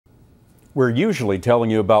We're usually telling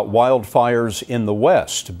you about wildfires in the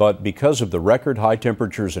West, but because of the record high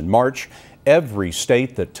temperatures in March, every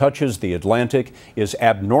state that touches the Atlantic is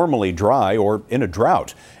abnormally dry or in a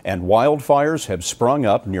drought, and wildfires have sprung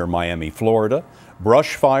up near Miami, Florida.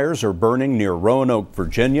 Brush fires are burning near Roanoke,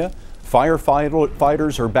 Virginia.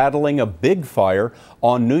 Firefighters are battling a big fire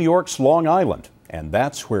on New York's Long Island, and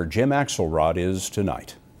that's where Jim Axelrod is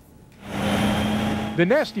tonight. The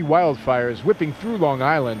nasty wildfires whipping through Long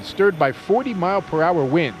Island, stirred by 40-mile-per-hour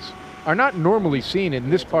winds, are not normally seen in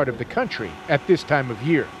this part of the country at this time of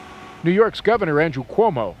year. New York's Governor Andrew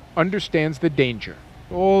Cuomo understands the danger.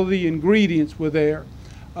 All the ingredients were there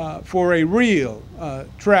for a real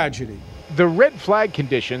tragedy. The red flag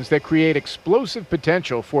conditions that create explosive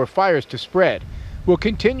potential for fires to spread will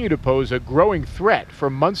continue to pose a growing threat for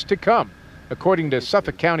months to come, according to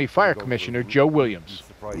Suffolk County Fire Commissioner Joe Williams.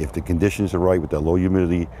 If the conditions are right with that low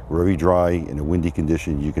humidity, very dry, and a windy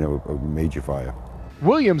condition, you can have a major fire.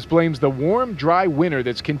 Williams blames the warm, dry winter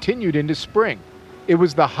that's continued into spring. It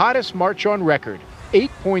was the hottest March on record,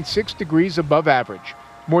 8.6 degrees above average.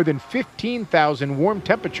 More than 15,000 warm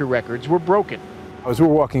temperature records were broken. As we're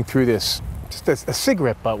walking through this, just a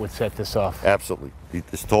cigarette butt would set this off. Absolutely.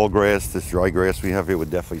 This tall grass, this dry grass we have here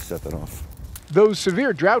would definitely set that off. Those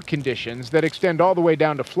severe drought conditions that extend all the way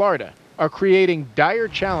down to Florida are creating dire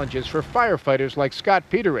challenges for firefighters like Scott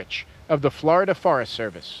Peterich of the Florida Forest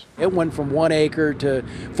Service. It went from 1 acre to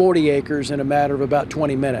 40 acres in a matter of about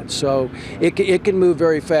 20 minutes, so it can move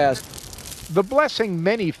very fast. The blessing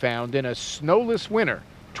many found in a snowless winter,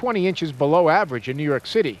 20 inches below average in New York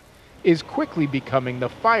City, is quickly becoming the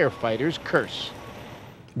firefighter's curse.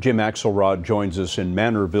 Jim Axelrod joins us in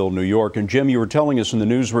Manorville, New York. And Jim, you were telling us in the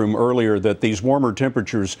newsroom earlier that these warmer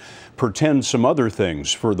temperatures portend some other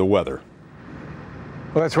things for the weather.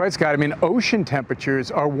 Well, that's right, Scott. I mean, ocean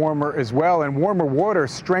temperatures are warmer as well, and warmer water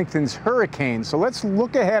strengthens hurricanes. So let's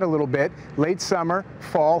look ahead a little bit. Late summer,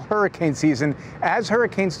 fall, hurricane season. As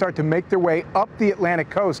hurricanes start to make their way up the Atlantic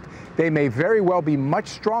coast, they may very well be much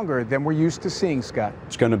stronger than we're used to seeing, Scott.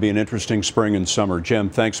 It's going to be an interesting spring and summer. Jim,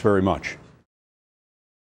 thanks very much.